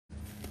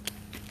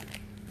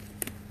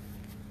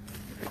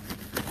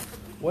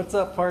What's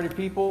up, party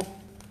people?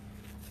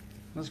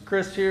 This is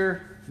Chris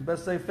here,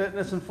 Best Day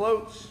Fitness and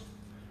Floats.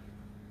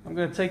 I'm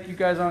going to take you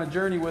guys on a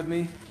journey with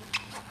me,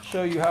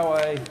 show you how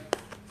I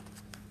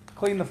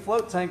clean the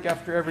float tank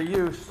after every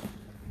use.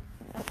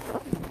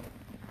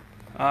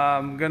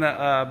 I'm going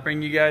to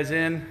bring you guys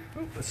in.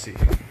 Let's see.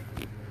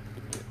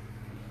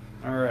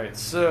 Alright,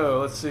 so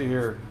let's see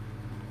here.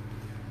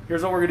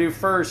 Here's what we're going to do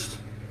first.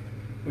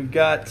 We've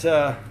got,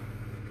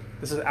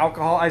 this is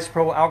alcohol,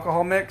 isopropyl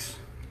alcohol mix.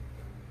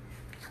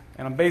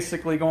 And I'm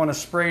basically going to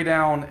spray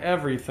down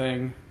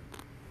everything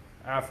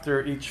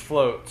after each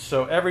float.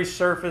 So every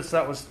surface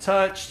that was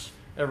touched,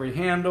 every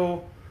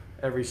handle,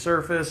 every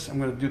surface. I'm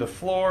going to do the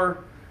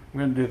floor. I'm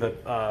going to do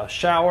the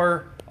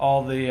shower,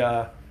 all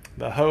the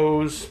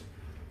hose.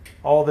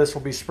 All this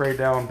will be sprayed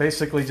down.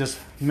 Basically just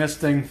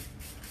misting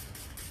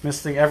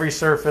every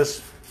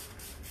surface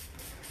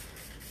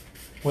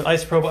with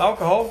isopropyl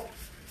alcohol.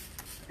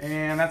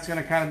 And that's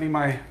going to kind of be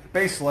my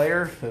base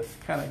layer to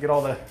kind of get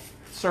all the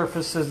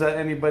surfaces that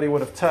anybody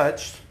would have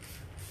touched.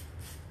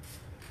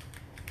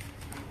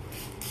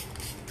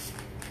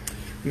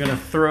 I'm going to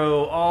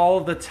throw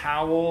all the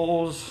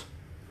towels,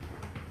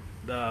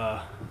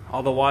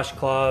 all the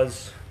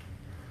washcloths,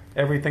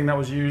 everything that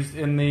was used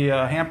in the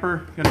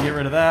hamper. Going to get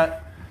rid of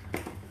that.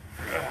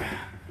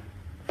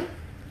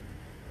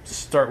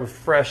 Start with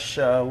fresh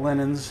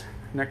linens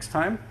next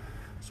time.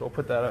 So we'll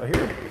put that out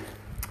here.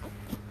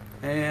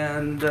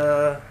 And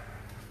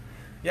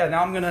yeah,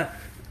 now I'm going to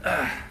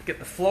get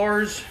the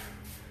floors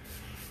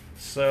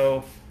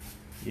so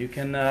you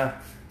can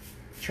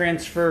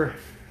transfer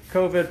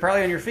COVID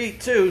probably on your feet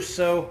too.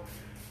 So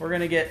we're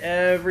going to get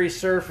every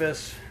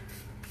surface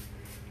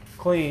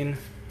clean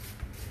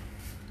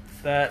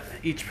that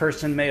each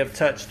person may have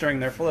touched during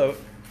their float.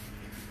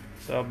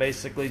 So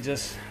basically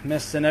just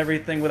misting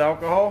everything with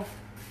alcohol,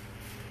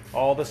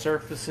 all the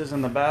surfaces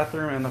in the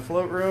bathroom and the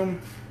float room.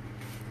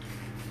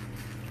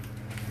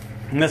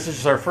 And this is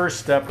just our first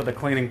step of the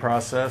cleaning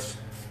process.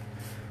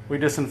 We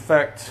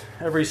disinfect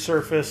every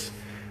surface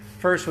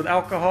first with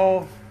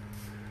alcohol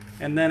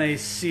and then a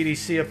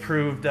CDC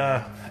approved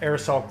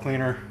aerosol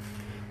cleaner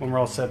when we're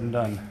all said and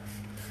done.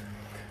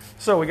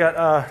 So we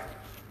got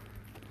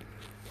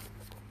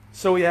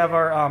we have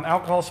our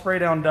alcohol spray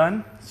down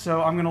done.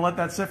 So I'm going to let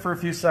that sit for a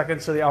few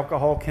seconds so the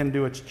alcohol can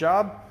do its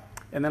job,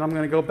 and then I'm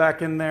going to go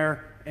back in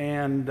there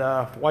and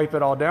wipe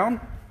it all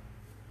down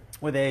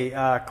with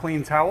a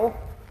clean towel.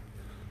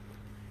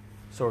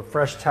 So a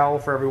fresh towel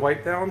for every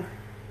wipe down.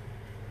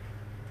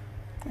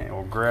 And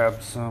we'll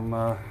grab some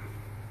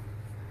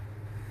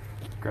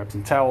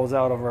towels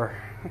out of our,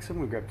 like I said,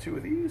 we'll grab 2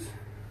 of these.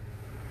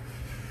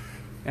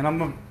 And I'm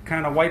going to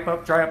kind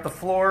of dry up the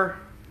floor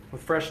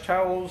with fresh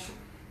towels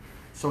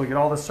so we get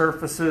all the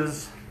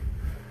surfaces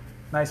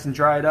nice and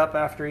dried up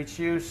after each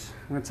use.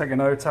 I'm going to take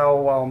another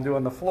towel while I'm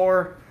doing the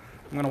floor.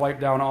 I'm going to wipe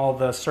down all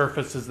the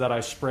surfaces that I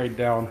sprayed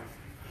down.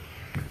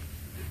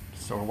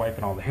 So we're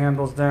wiping all the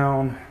handles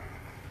down.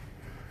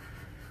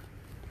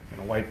 I'm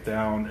going to wipe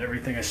down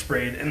everything I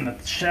sprayed in the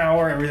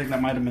shower, everything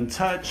that might have been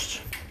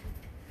touched.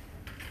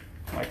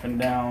 Wiping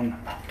down.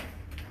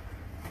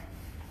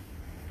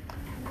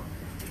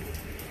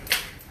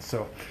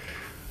 So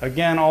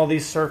again, all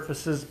these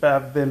surfaces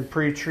have been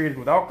pre-treated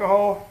with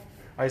alcohol,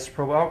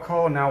 isopropyl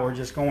alcohol. Now we're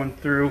just going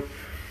through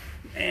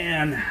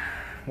and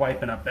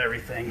wiping up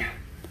everything.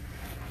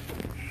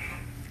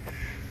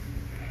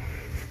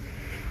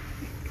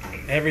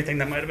 Everything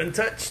that might have been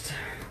touched.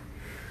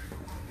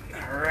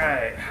 All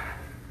right.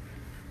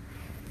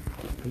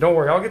 Don't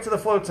worry, I'll get to the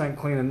float tank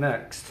cleaning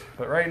next.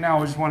 But right now,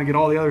 we just want to get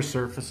all the other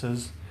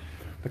surfaces.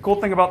 The cool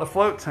thing about the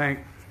float tank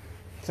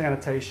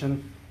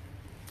sanitation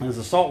is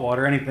the salt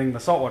water, anything the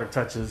salt water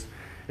touches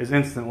is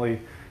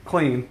instantly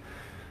clean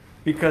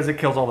because it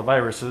kills all the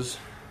viruses.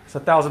 It's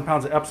 1,000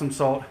 pounds of Epsom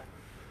salt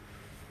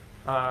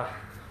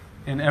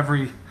in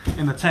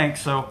the tank,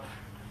 so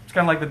it's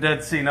kind of like the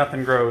Dead Sea,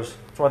 nothing grows.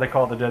 That's why they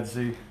call it the Dead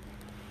Sea.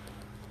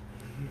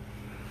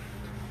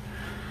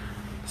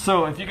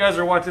 So if you guys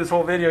are watching this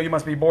whole video, you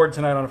must be bored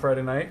tonight on a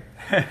Friday night.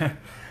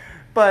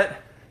 But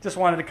just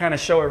wanted to kind of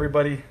show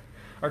everybody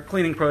our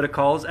cleaning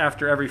protocols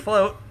after every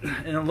float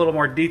in a little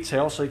more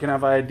detail so you can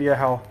have an idea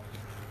how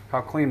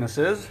clean this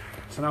is.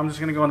 So now I'm just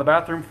going to go on the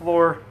bathroom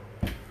floor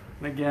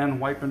and again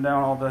wiping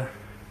down all the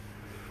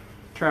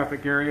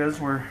traffic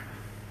areas where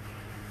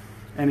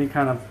any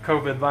kind of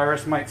COVID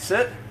virus might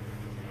sit,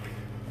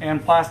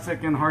 and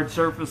plastic and hard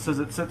surfaces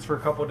it sits for a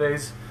couple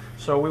days.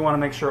 So we want to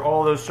make sure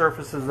all those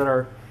surfaces that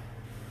are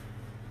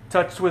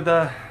touched with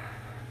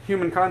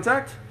human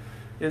contact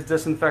is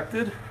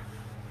disinfected.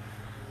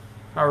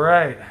 All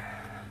right.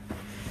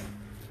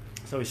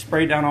 So we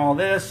sprayed down all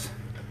this.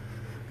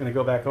 I'm gonna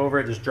go back over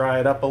it, just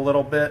dry it up a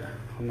little bit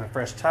with my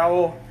fresh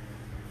towel.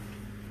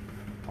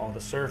 All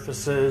the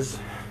surfaces.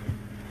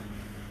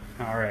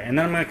 All right, and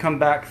then I'm gonna come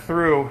back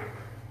through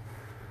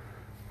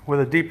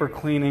with a deeper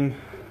cleaning.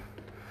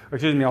 Or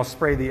excuse me, I'll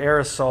spray the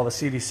aerosol, the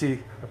CDC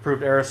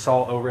approved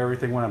aerosol over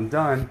everything when I'm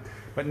done.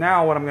 But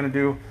now what I'm gonna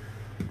do,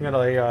 I'm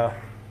gonna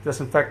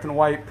disinfectant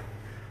wipe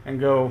and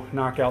go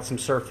knock out some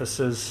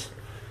surfaces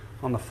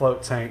on the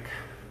float tank.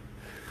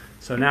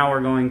 So now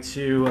we're going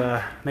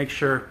to make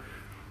sure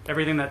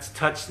everything that's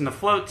touched in the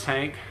float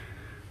tank,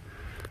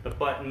 the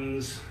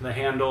buttons, the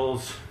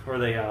handles, or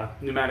the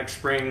pneumatic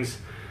springs,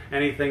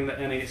 anything that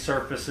any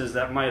surfaces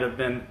that might have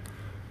been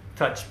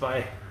touched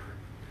by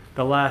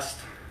the last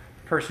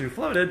person who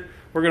floated,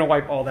 we're going to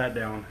wipe all that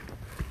down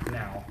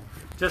now,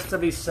 just to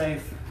be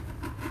safe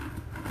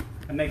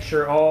and make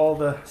sure all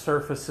the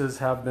surfaces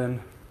have been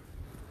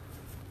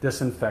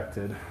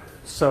disinfected.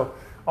 So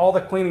all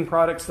the cleaning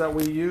products that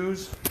we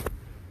use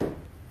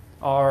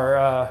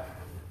are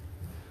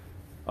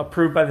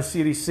approved by the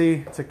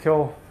CDC to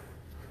kill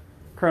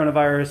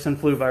coronavirus and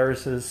flu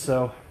viruses.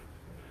 So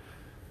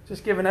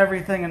just giving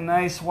everything a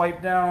nice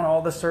wipe down,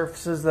 all the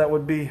surfaces that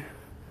would be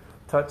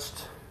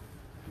touched.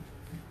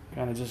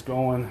 Kind of just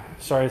going,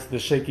 sorry it's the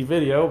shaky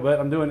video, but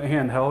I'm doing it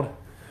handheld.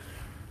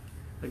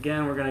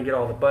 Again, we're going to get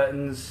all the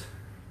buttons,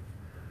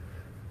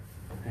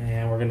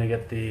 and we're going to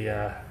get the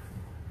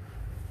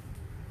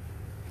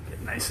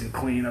get nice and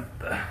clean up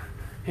the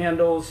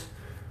handles.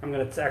 I'm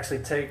going to actually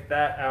take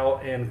that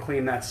out and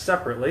clean that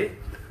separately.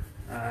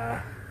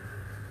 Wipe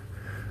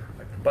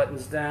the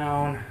buttons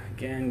down.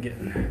 Again,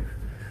 getting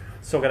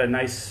still got a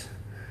nice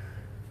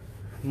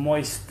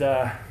moist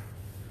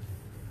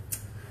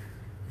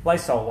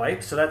Lysol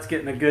wipe, so that's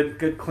getting a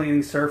good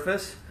cleaning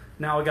surface.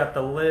 Now we got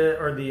the lid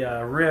or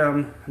the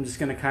rim. I'm just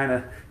going to kind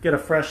of get a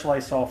fresh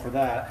Lysol for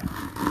that.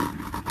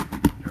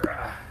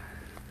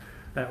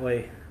 That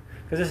way,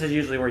 because this is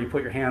usually where you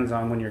put your hands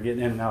on when you're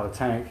getting in and out of the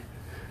tank.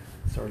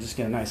 So we're just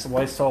getting a nice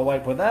Lysol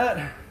wipe with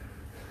that.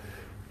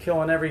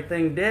 Killing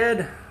everything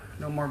dead.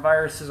 No more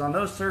viruses on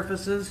those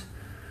surfaces.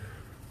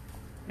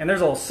 And there's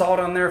a little salt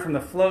on there from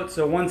the float,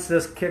 so once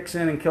this kicks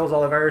in and kills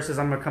all the viruses,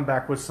 I'm going to come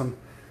back with some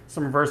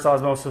reverse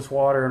osmosis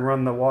water and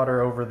run the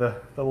water over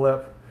the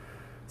lip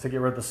to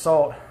get rid of the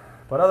salt.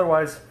 But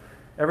otherwise,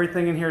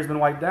 everything in here has been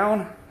wiped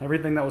down.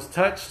 Everything that was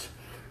touched.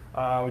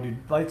 We do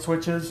light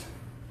switches.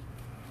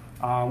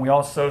 We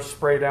also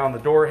spray down the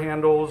door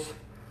handles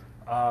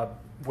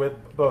with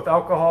both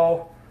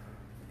alcohol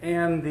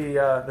and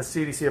the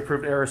CDC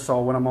approved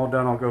aerosol. When I'm all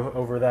done, I'll go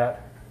over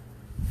that.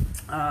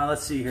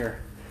 Let's see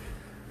here.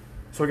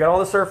 So we got all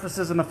the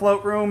surfaces in the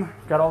float room,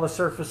 got all the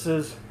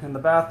surfaces in the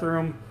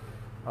bathroom,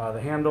 the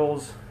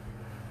handles,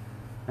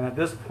 and at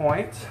this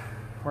point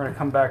we're going to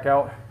come back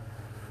out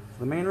to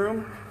the main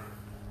room.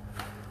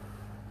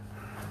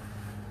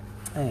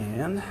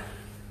 And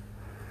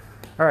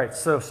all right,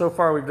 so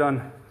far we've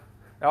done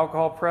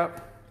alcohol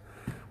prep.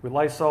 We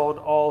Lysoled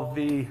all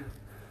the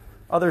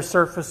other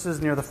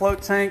surfaces near the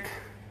float tank,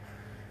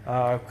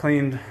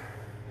 cleaned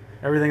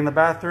everything in the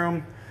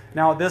bathroom.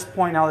 Now at this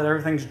point, now that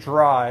everything's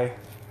dry,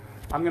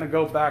 I'm going to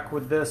go back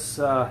with this.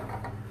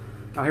 Now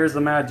here's the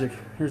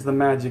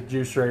magic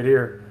juice right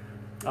here.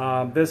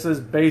 This is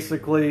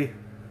basically,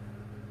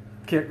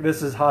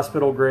 this is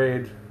hospital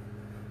grade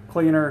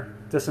cleaner,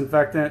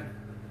 disinfectant.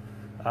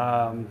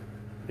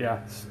 Yeah,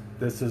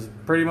 this is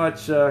pretty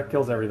much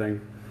kills everything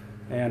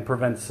and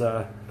prevents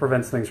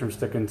things from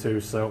sticking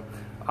too. So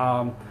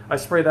I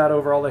spray that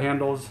over all the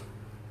handles.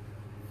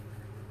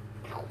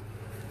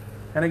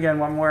 And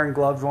again, I'm wearing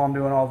gloves while I'm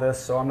doing all this,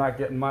 so I'm not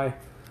getting my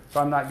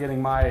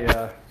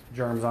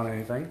germs on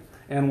anything.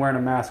 And wearing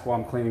a mask while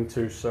I'm cleaning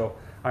too, so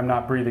I'm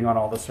not breathing on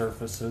all the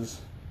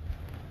surfaces.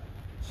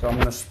 So I'm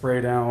going to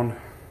spray down,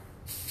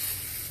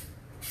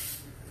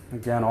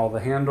 again, all the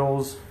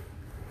handles,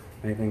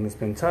 anything that's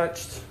been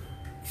touched.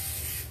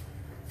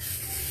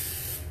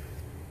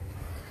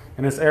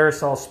 And this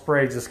aerosol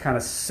spray just kind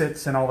of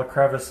sits in all the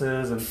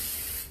crevices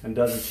and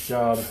does its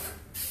job.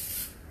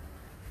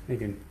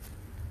 You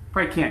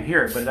probably can't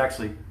hear it, but it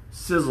actually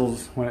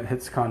sizzles when it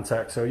hits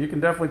contact, so you can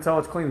definitely tell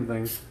it's cleaning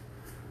things.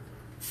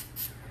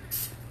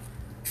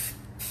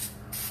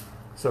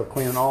 So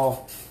cleaning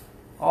all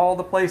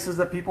the places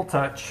that people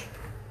touch,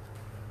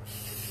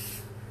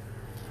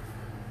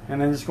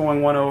 and then just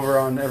going one over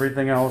on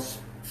everything else.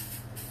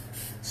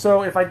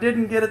 So if I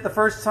didn't get it the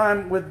first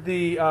time with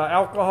the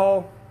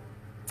alcohol,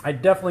 I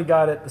definitely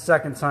got it the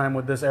second time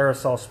with this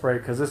aerosol spray,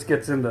 because this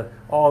gets into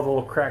all the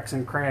little cracks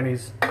and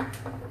crannies.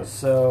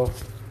 So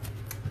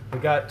we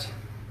got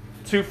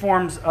two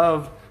forms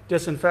of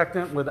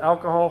disinfectant with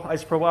alcohol,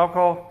 isopropyl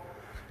alcohol,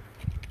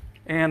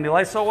 and the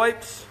Lysol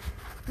wipes.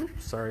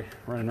 Oops, sorry,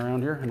 running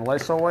around here. And the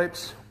Lysol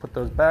wipes, put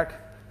those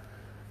back.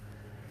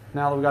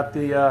 Now that we got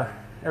the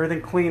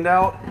everything cleaned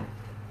out,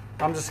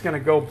 I'm just going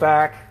to go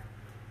back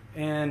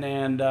in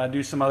and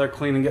do some other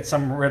cleaning, get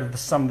rid of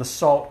some of the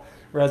salt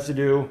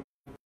residue.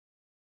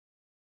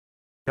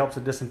 It helps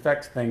to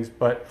disinfect things,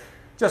 but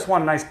just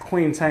want a nice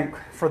clean tank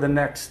for the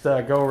next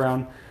go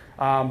around.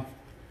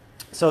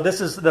 So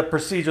this is the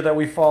procedure that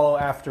we follow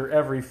after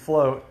every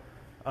float.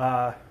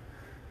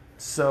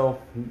 So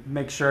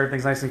make sure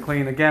everything's nice and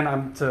clean. Again,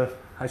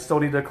 I still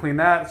need to clean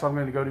that, so I'm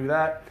going to go do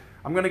that.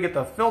 I'm going to get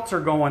the filter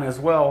going as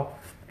well.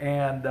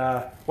 And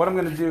what I'm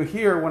going to do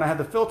here, when I have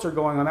the filter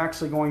going, I'm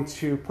actually going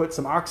to put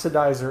some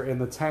oxidizer in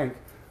the tank.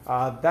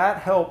 That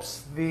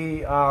helps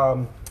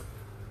the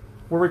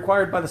we're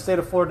required by the state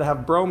of Florida to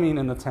have bromine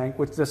in the tank,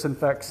 which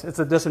disinfects. It's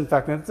a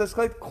disinfectant. It's just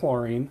like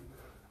chlorine.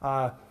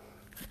 When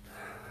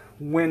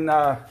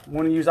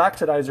you use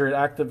oxidizer,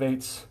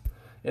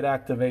 it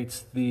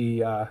activates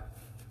the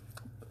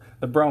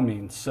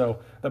bromine. So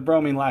the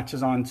bromine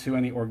latches onto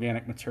any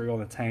organic material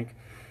in the tank.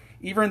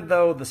 Even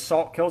though the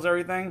salt kills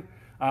everything,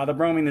 the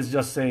bromine is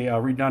just a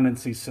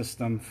redundancy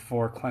system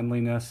for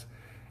cleanliness.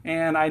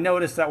 And I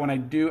noticed that when I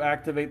do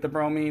activate the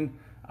bromine,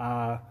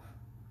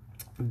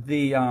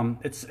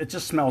 it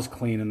just smells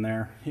clean in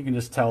there. You can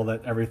just tell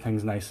that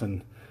everything's nice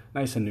and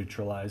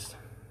neutralized.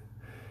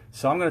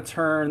 So I'm going to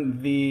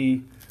turn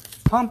the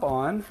pump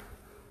on,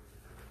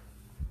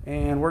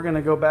 and we're going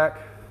to go back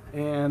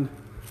and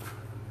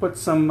put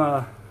some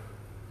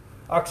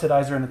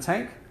oxidizer in the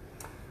tank.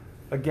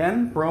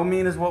 Again,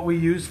 bromine is what we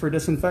use for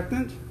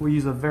disinfectant. We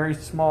use a very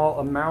small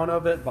amount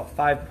of it, about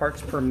 5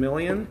 parts per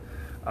million.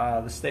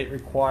 The state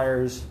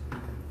requires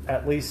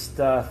at least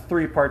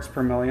 3 parts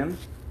per million,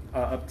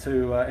 up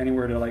to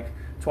anywhere to like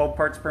 12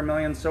 parts per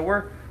million. So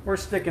we're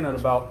sticking at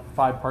about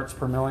 5 parts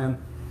per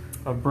million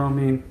of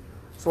bromine.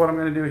 So what I'm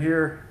going to do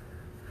here,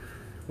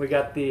 we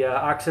got the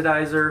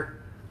oxidizer.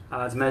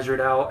 It's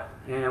measured out,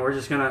 and we're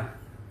just going to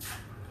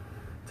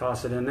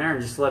toss it in there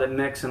and just let it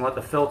mix and let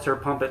the filter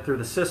pump it through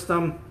the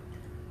system.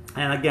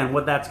 And again,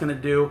 what that's going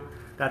to do,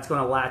 that's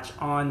going to latch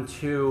on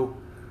to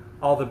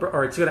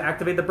it's going to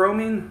activate the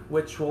bromine,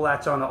 which will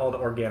latch on to all the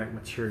organic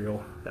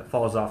material that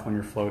falls off when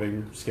you're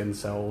floating, skin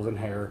cells and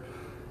hair.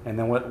 And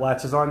then what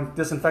latches on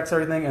disinfects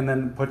everything and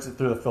then puts it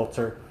through the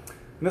filter.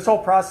 And this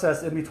whole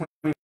process in between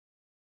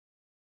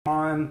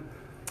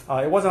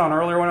it wasn't on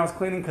earlier when I was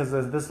cleaning because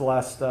this is the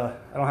last, I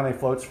don't have any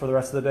floats for the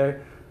rest of the day.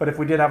 But if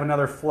we did have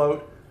another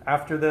float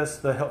after this,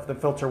 the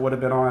filter would have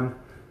been on,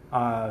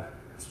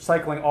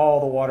 cycling all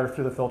the water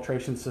through the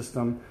filtration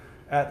system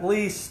at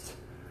least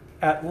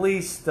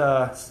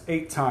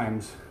 8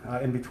 times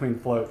in between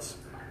floats.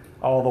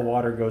 All the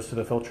water goes to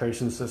the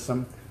filtration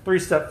system.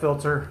 3-step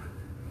filter.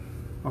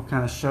 I'll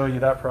kind of show you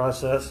that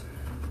process.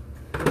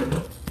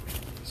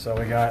 So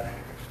we got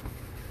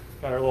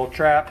our little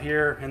trap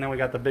here, and then we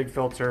got the big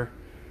filter,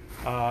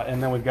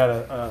 and then we've got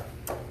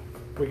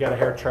a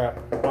hair trap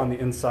on the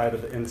inside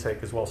of the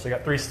intake as well. So you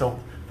got 3 still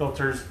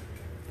filters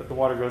that the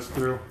water goes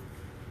through.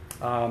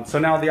 So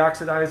now the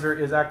oxidizer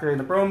is activating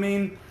the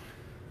bromine.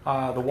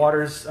 The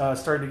water's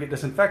starting to get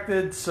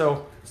disinfected.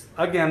 So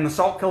again, the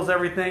salt kills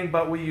everything,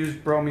 but we use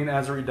bromine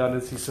as a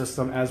redundancy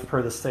system as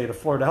per the state of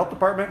Florida Health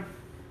Department,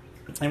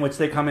 in which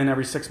they come in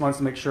every 6 months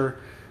to make sure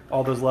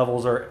all those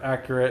levels are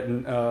accurate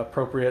and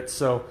appropriate.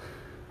 So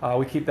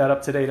we keep that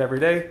up to date every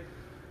day.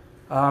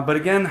 But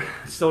again,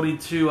 still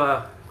need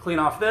to clean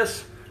off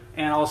this,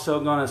 and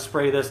also going to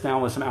spray this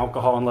down with some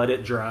alcohol and let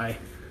it dry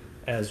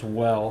as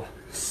well.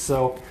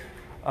 So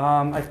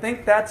I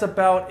think that's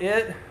about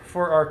it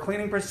for our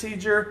cleaning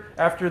procedure.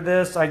 After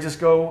this, I just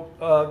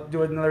go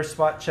do another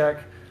spot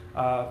check.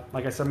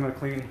 Like I said, I'm going to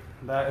clean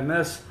that and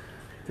this,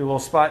 do a little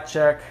spot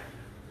check,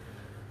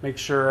 make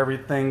sure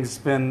everything's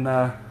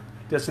been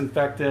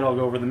disinfected. I'll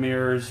go over the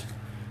mirrors.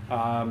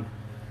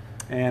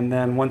 And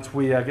then once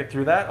we get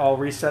through that, I'll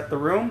reset the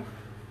room,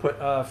 put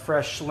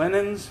fresh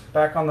linens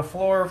back on the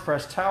floor,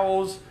 fresh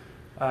towels,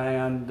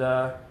 and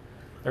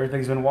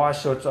everything's been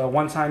washed, so it's a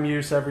one-time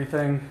use,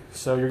 everything.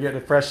 So you're getting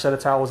a fresh set of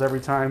towels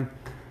every time.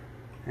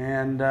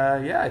 And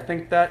yeah, I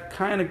think that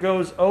kind of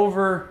goes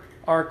over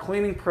our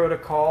cleaning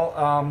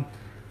protocol.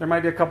 There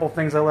might be a couple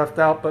things I left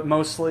out, but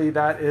mostly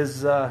that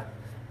is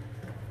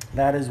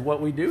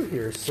what we do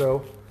here.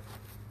 So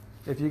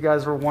if you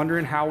guys were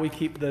wondering how we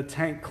keep the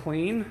tank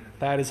clean,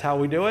 that is how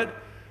we do it.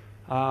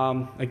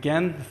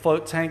 Again, the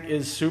float tank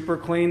is super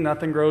clean,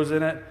 nothing grows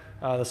in it.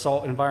 The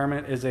salt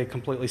environment is a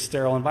completely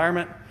sterile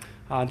environment.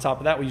 On top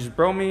of that, we use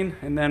bromine,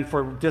 and then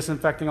for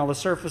disinfecting all the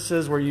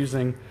surfaces, we're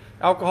using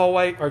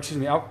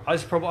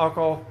isopropyl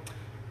alcohol,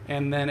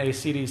 and then a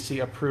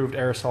CDC approved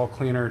aerosol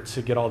cleaner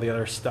to get all the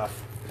other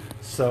stuff.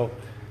 So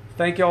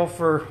thank y'all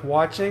for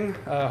watching.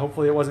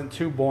 Hopefully it wasn't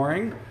too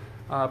boring.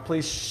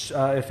 Please,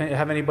 if you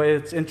have anybody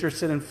that's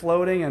interested in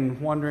floating and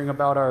wondering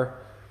about our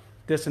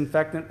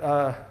disinfecting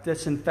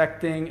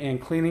and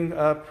cleaning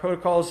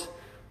protocols,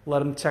 let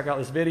them check out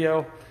this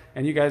video.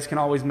 And you guys can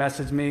always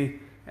message me,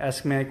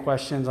 ask me any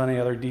questions on any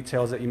other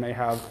details that you may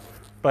have.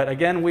 But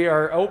again, we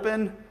are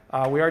open.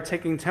 We are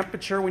taking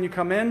temperature when you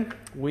come in.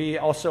 We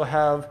also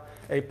have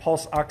a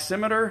pulse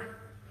oximeter.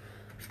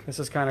 This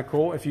is kind of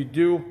cool. If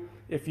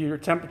your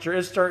temperature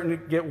is starting to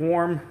get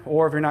warm,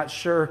 or if you're not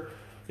sure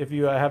if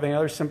you have any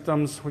other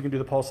symptoms, we can do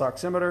the pulse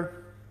oximeter,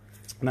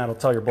 and that'll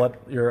tell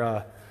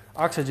your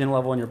oxygen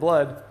level in your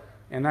blood.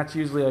 And that's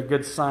usually a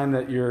good sign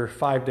that you're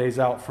 5 days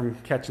out from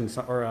catching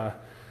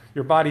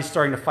your body's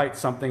starting to fight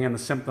something, and the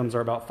symptoms are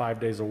about 5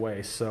 days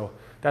away. So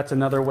that's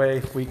another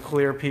way we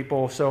clear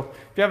people. So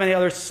if you have any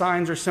other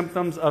signs or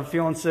symptoms of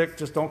feeling sick,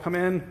 just don't come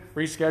in,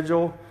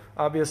 reschedule,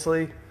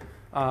 obviously.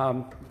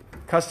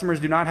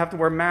 Customers do not have to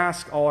wear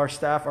masks. All our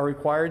staff are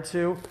required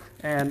to.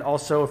 And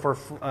also, if we're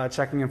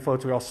checking in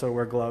floats, we also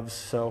wear gloves.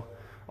 So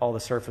all the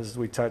surfaces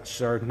we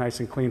touch are nice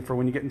and clean for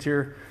when you get into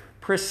your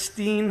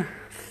pristine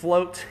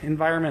float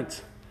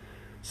environment.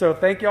 So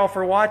thank you all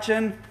for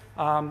watching.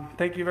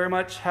 Thank you very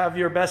much. Have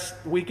your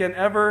best weekend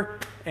ever,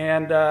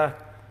 and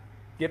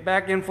get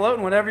back in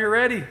floating whenever you're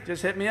ready.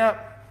 Just hit me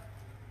up.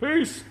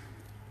 Peace.